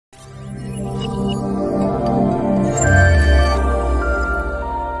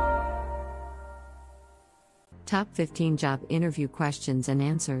Top 15 Job Interview Questions and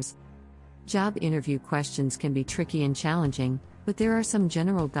Answers. Job interview questions can be tricky and challenging, but there are some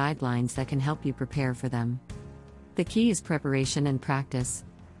general guidelines that can help you prepare for them. The key is preparation and practice.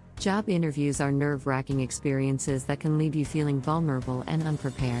 Job interviews are nerve-wracking experiences that can leave you feeling vulnerable and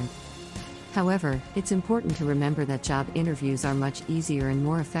unprepared. However, it's important to remember that job interviews are much easier and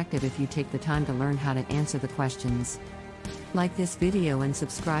more effective if you take the time to learn how to answer the questions. Like this video and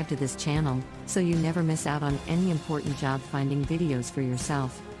subscribe to this channel, so you never miss out on any important job finding videos for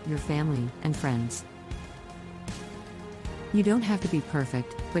yourself, your family, and friends. You don't have to be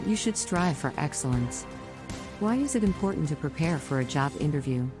perfect, but you should strive for excellence. Why is it important to prepare for a job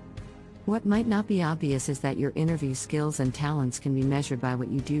interview? What might not be obvious is that your interview skills and talents can be measured by what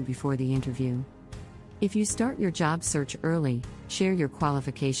you do before the interview. If you start your job search early, share your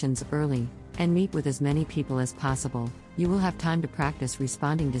qualifications early, and meet with as many people as possible, you will have time to practice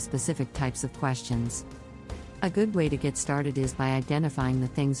responding to specific types of questions. A good way to get started is by identifying the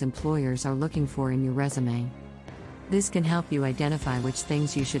things employers are looking for in your resume. This can help you identify which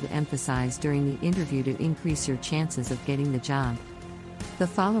things you should emphasize during the interview to increase your chances of getting the job. The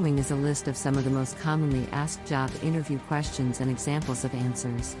following is a list of some of the most commonly asked job interview questions and examples of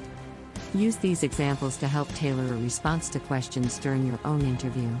answers. Use these examples to help tailor a response to questions during your own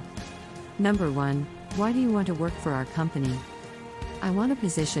interview. Number 1. Why do you want to work for our company? I want a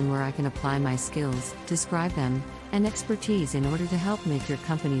position where I can apply my skills, describe them, and expertise in order to help make your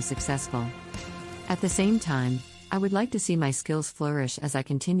company successful. At the same time, I would like to see my skills flourish as I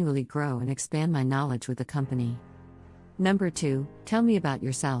continually grow and expand my knowledge with the company. Number 2, tell me about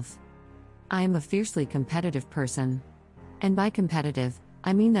yourself. I am a fiercely competitive person. And by competitive,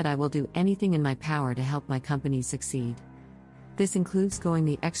 I mean that I will do anything in my power to help my company succeed. This includes going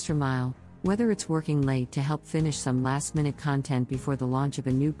the extra mile, whether it's working late to help finish some last-minute content before the launch of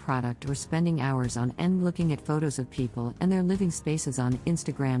a new product or spending hours on end looking at photos of people and their living spaces on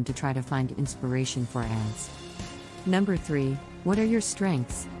Instagram to try to find inspiration for ads. Number 3, what are your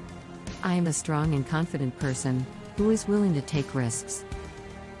strengths? I am a strong and confident person who is willing to take risks.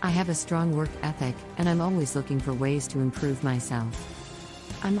 I have a strong work ethic, and I'm always looking for ways to improve myself.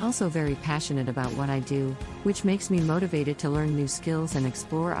 I'm also very passionate about what I do, which makes me motivated to learn new skills and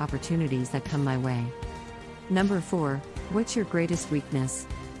explore opportunities that come my way. Number 4, what's your greatest weakness?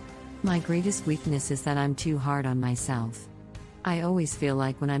 My greatest weakness is that I'm too hard on myself. I always feel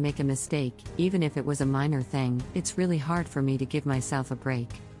like when I make a mistake, even if it was a minor thing, it's really hard for me to give myself a break.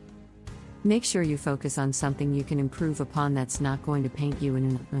 Make sure you focus on something you can improve upon that's not going to paint you in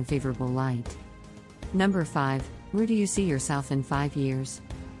an unfavorable light. Number 5, where do you see yourself in 5 years?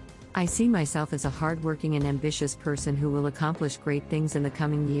 I see myself as a hardworking and ambitious person who will accomplish great things in the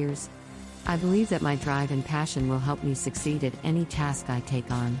coming years. I believe that my drive and passion will help me succeed at any task I take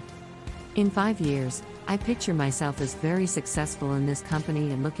on. In 5 years, I picture myself as very successful in this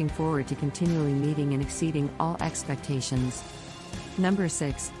company and looking forward to continually meeting and exceeding all expectations. Number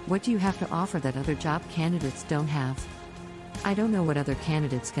 6, what do you have to offer that other job candidates don't have? I don't know what other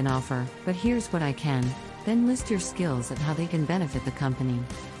candidates can offer, but here's what I can. Then list your skills and how they can benefit the company.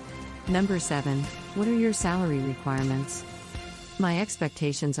 Number 7, what are your salary requirements? My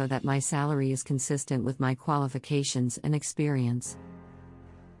expectations are that my salary is consistent with my qualifications and experience.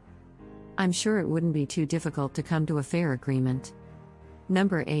 I'm sure it wouldn't be too difficult to come to a fair agreement.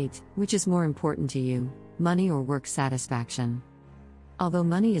 Number 8, which is more important to you, money or work satisfaction? Although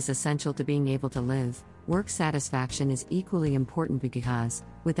money is essential to being able to live, work satisfaction is equally important because,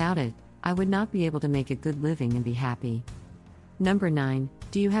 without it, I would not be able to make a good living and be happy. Number 9,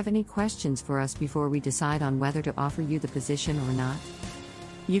 do you have any questions for us before we decide on whether to offer you the position or not?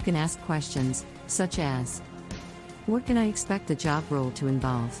 You can ask questions, such as, what can I expect the job role to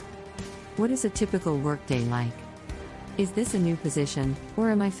involve? What is a typical workday like? Is this a new position,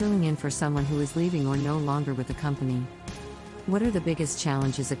 or am I filling in for someone who is leaving or no longer with the company? What are the biggest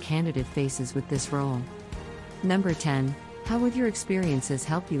challenges a candidate faces with this role? Number 10, how would your experiences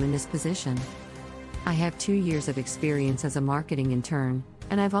help you in this position? I have 2 years of experience as a marketing intern,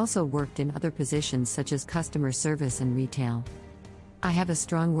 and I've also worked in other positions such as customer service and retail. I have a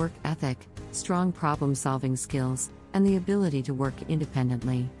strong work ethic, strong problem-solving skills, and the ability to work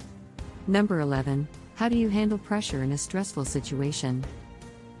independently. Number 11, how do you handle pressure in a stressful situation?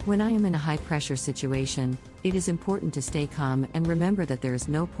 When I am in a high-pressure situation, it is important to stay calm and remember that there is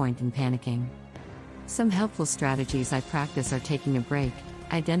no point in panicking. Some helpful strategies I practice are taking a break,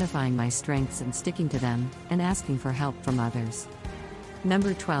 identifying my strengths and sticking to them, and asking for help from others.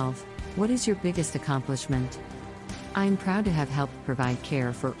 Number 12, what is your biggest accomplishment? I am proud to have helped provide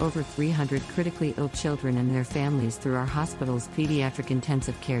care for over 300 critically ill children and their families through our hospital's pediatric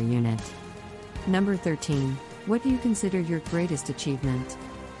intensive care unit. Number 13, What do you consider your greatest achievement?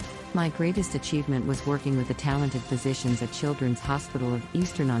 My greatest achievement was working with the talented physicians at Children's Hospital of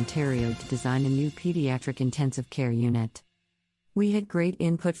Eastern Ontario to design a new pediatric intensive care unit. We had great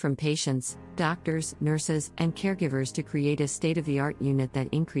input from patients, doctors, nurses, and caregivers to create a state-of-the-art unit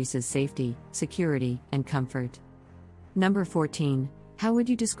that increases safety, security, and comfort. Number 14. How would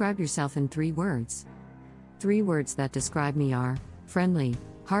you describe yourself in 3 words? 3 words that describe me are friendly,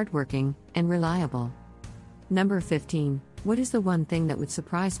 hardworking, and reliable. Number 15. What is the one thing that would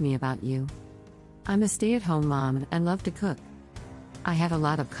surprise me about you? I'm a stay-at-home mom and love to cook. I have a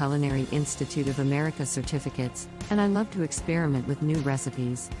lot of Culinary Institute of America certificates, and I love to experiment with new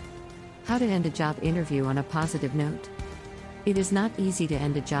recipes. How to end a job interview on a positive note? It is not easy to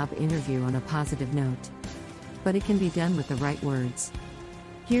end a job interview on a positive note, but it can be done with the right words.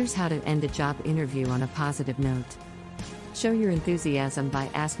 Here's how to end a job interview on a positive note. Show your enthusiasm by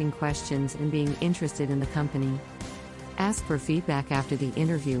asking questions and being interested in the company. Ask for feedback after the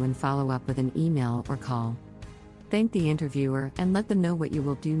interview and follow up with an email or call. Thank the interviewer and let them know what you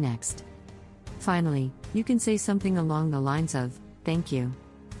will do next. Finally, you can say something along the lines of, "Thank you.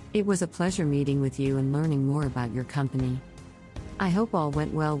 It was a pleasure meeting with you and learning more about your company. I hope all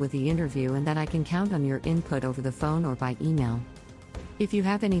went well with the interview and that I can count on your input over the phone or by email. If you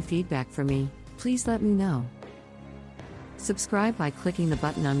have any feedback for me, please let me know." Subscribe by clicking the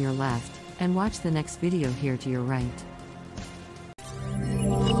button on your left, and watch the next video here to your right.